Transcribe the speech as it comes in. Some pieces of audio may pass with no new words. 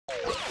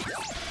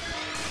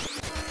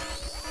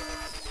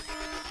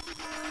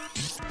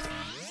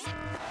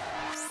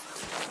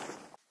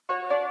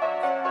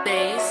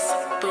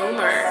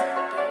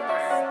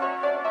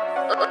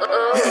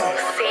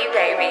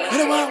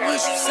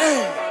what you say.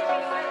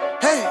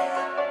 Hey,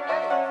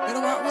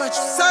 better watch what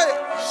you say.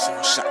 Some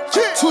shot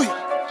to you.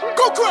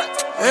 Go crack.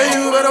 Hey,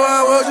 you better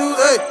watch what you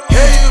say.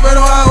 Hey, you better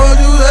watch what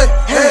you say.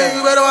 Hey,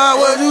 you better watch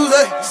what you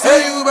say.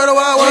 Hey, you better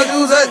watch what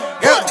you say.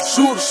 Got to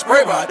shoot a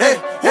spray by day.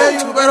 Hey,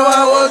 you better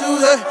watch what you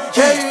say.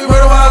 Hey, you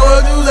better watch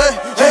what you say.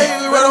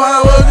 Hey, you better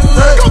watch what you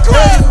say.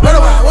 Hey, you better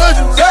watch what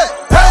you say.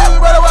 Hey, you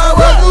better watch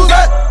what you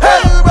say.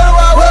 Hey, you better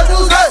watch what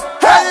you say.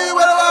 Hey, you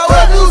better watch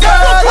what you say.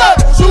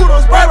 Shoot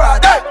a spray by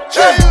day.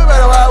 Hey, you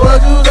better watch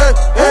what you say.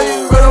 Hey,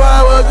 you better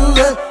watch what you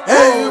say.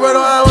 Hey, you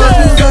better watch what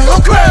you say.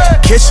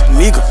 Catch a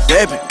nigga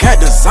baby, got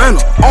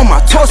designer on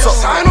my torso.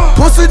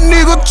 Pussy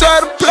nigga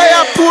try to play,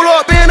 I pull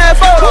up in that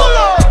photo.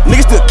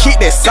 Niggas still kick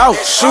that south,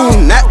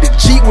 shooting at the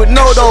Jeep with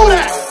no doors.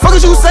 Fuck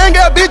is you saying,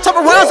 got a bitch chop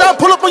around, I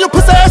pull up on your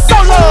pussy ass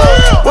solo.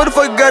 What the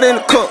fuck you got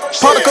in the cup?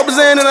 Pop the cups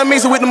in and I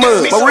mix it with the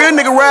mud. My real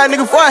nigga ride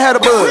nigga before I had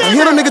a buzz.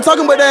 You hear them niggas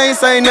talking but they ain't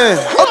saying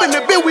nothing. Up in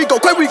the bit we go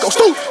quick, we go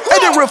stoop.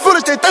 They just real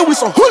foolish, they think we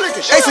some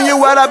hooligans. Asing you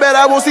out, I bet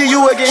I won't see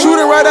you again.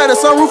 Shooting right out the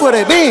sunroof of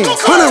that Benz.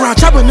 100 round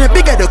chopping that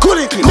big at the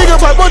cooling kid. Nigga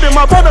pop more than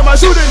my partner, my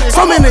shooting nigga.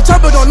 So many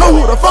choppers don't know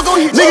who the fuck on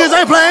hit. Niggas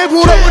ain't playing,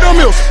 pulled up with them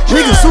mills.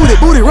 Niggas suited,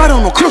 booty right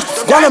on the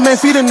crystals. Gwalla man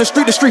feet in the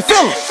street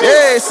feel 'em.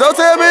 Yeah, so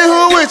tell me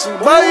who with you,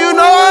 but you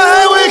know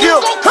I ain't with you.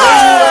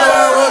 Hey,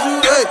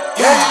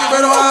 you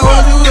better watch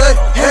what you say.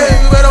 Hey,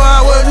 you better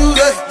watch what you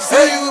say.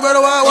 Hey, you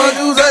better watch what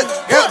you say.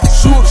 Yeah,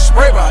 shoot a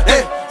spray by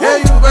day.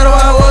 Hey, you better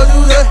watch what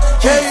you say.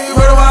 Hey, you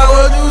better watch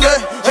what you say.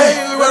 Hey,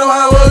 you better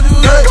watch what you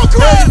say.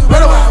 Hey, you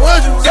better watch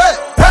what you say.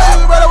 Hey,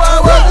 you better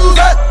watch what you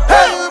say.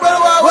 Hey, you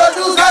better watch what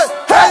you say.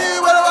 Hey, you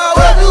better watch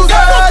what you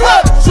say.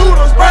 Shoot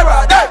a spray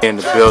by day. In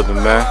the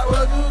building, man.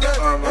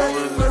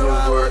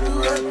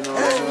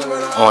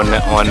 On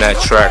that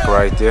track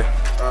right there.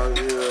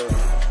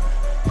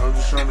 I'm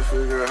just trying to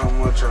figure out how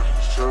much I can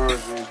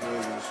charge these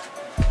niggas.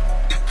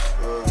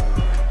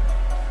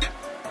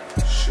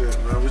 Shit,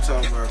 man, we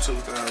talking about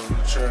 2,000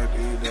 a track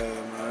these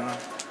days, man.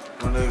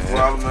 My nigga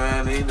Gwalla,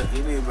 man,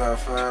 he need about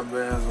 5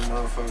 bands of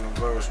motherfucking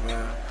verse,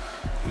 man.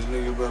 These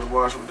niggas better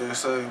watch what they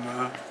say,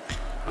 man.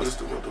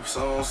 Listen to what the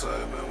song say,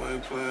 man. We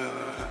ain't playing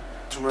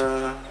that.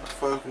 Man,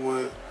 fucking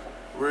with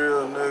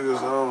real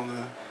niggas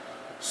only.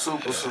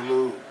 Super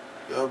salute.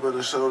 Y'all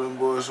better show them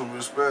boys some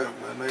respect,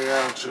 man. They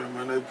out here,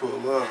 man. They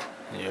pull up.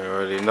 You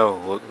already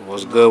know.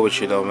 What's good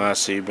with you, though, man? I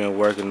see you been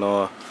working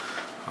on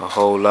a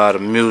whole lot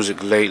of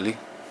music lately.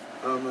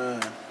 Oh,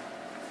 man.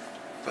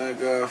 Thank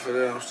God for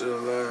that. I'm still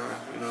alive.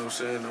 You know what I'm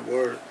saying? I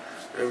work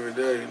every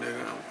day,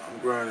 nigga. I'm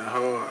grinding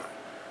hard.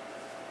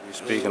 You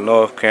speaking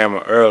off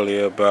camera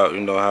earlier about, you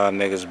know, how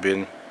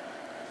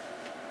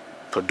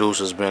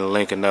producers been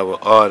linking up with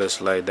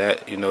artists like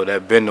that. You know,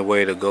 that been the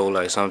way to go.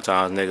 Like,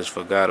 sometimes niggas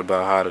forgot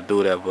about how to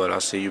do that, but I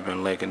see you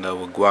been linking up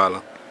with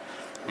Gwalla,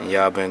 and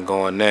y'all been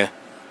going there.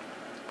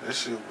 That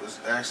shit was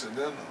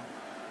accidental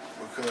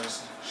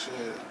because, shit,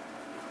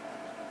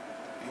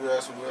 you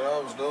asked me what I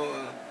was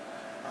doing,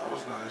 I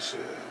was like, shit,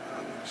 man,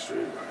 I'm in the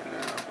street right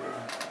now, bro.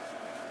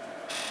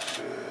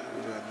 Shit,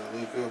 we got to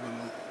link up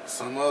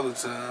some other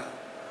time.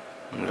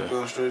 Yeah.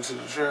 Go straight to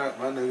the trap.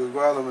 My nigga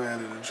Gwalla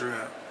man in the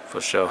trap. For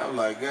sure. I'm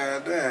like,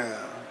 goddamn,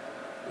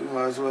 we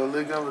might as well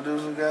link up and do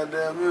some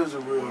goddamn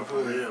music real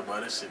quick. Yeah, boy,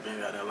 that shit been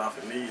got that lot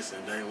for me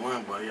since day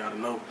one, boy. Y'all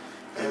know.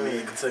 And me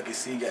and Kentucky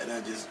C got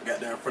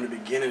down from the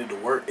beginning, the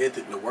work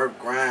ethic, the work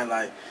grind,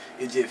 like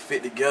it just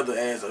fit together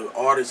as an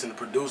artist and a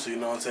producer, you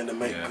know what I'm saying, to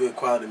make good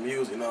quality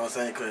music, you know what I'm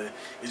saying, cause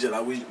it's just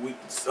like we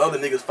other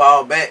niggas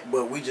fall back,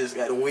 but we just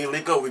got when we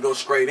link up, we go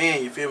straight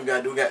in, you feel me?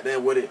 Gotta do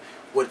goddamn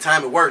what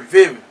time it work, you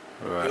feel me?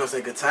 Right. You know what I'm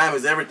saying? Cause time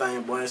is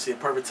everything, boy. And shit,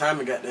 perfect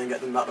timing, goddamn,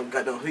 got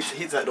them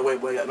hits out the way,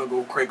 boy. Got them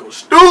go crazy, go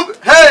stupid.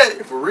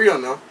 Hey, for real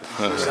now.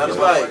 That's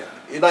like,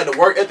 it's like the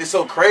work ethic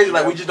so crazy,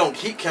 like we just don't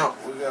keep count.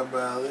 We got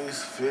about at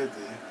least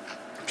 50.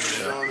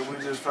 Yeah. We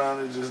just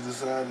finally just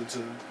decided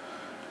to.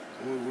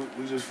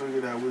 We just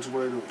figured out which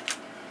way to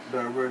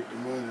direct the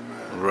money,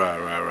 man.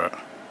 Right.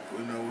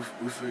 We know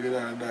we figured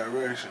out a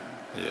direction.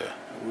 Yeah.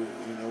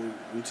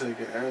 We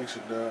taking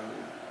action, dog.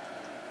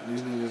 And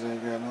these niggas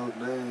ain't got no,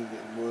 they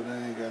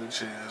ain't got a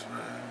chance,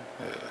 man.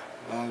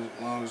 Yeah.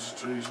 Long as the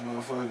streets,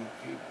 motherfucking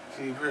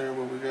keep hearing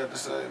what we got to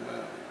say,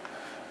 man.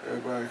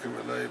 Everybody can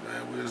relate,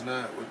 man. We is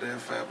not with that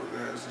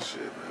fabulous and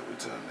shit, man. We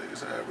telling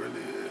niggas how it really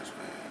is,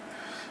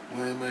 man.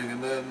 We ain't making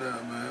nothing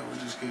up, man. We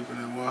just keeping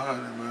it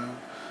 100, man.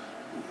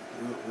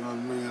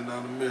 $1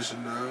 million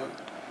mission, dog.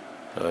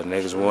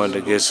 Niggas wanted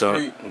to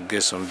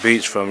get some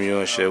beats from you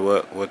and shit.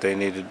 What they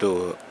need to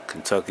do?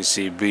 Kentucky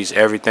C Beats,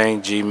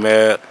 everything.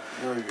 Gmail,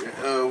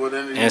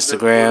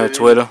 Instagram,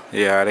 Twitter.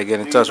 Yeah, how they get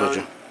in touch with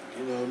you?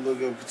 You know,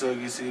 look up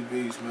Kentucky C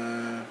Beats,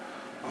 man.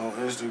 On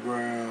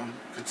Instagram,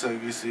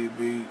 Kentucky C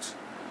Beats.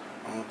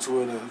 On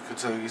Twitter,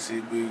 Kentucky C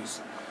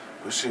Beats.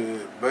 But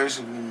shit,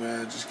 basically,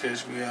 man, just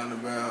catch me out and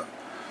about.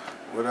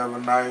 Whatever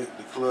night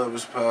the club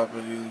is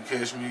popping, you can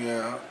catch me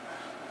out.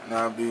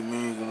 not be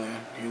mingling.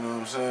 You know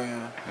what I'm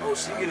saying? Oh,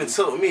 she getting in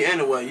touch with me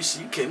anyway. You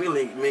see, you can't be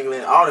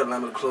mingling all that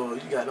line of the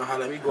clothes. You got to know how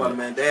to let me Gwalla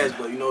Man Dash,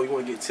 but you know, you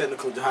want to get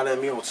technical, just holler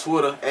at me on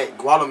Twitter at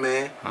Gwalla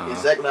Man.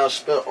 Exactly how it's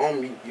spelled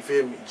on me. You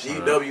feel me?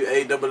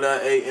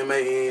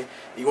 GWALLAMAN.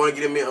 You want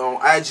to get me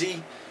on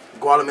IG?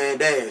 Gwalla Man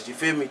Dash. You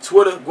feel me?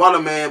 Twitter,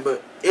 Gwalla Man,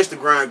 but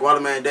Instagram,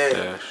 Gwalla Man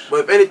Dash.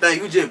 But if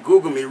anything, you just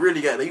Google me.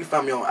 Really got that. You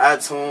find me on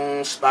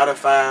iTunes,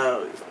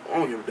 Spotify. I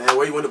don't give a damn.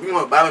 Where you want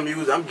to buy my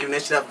music? I'm giving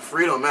that shit out for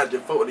free. Don't matter.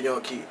 Just fuck with the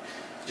young kid.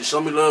 Just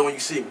show me love when you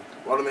see me.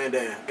 Gwalla Man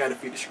Dash. Gotta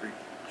feed the street.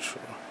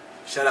 Sure.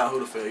 Shout out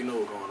Huddersfield. You know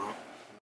what's going on.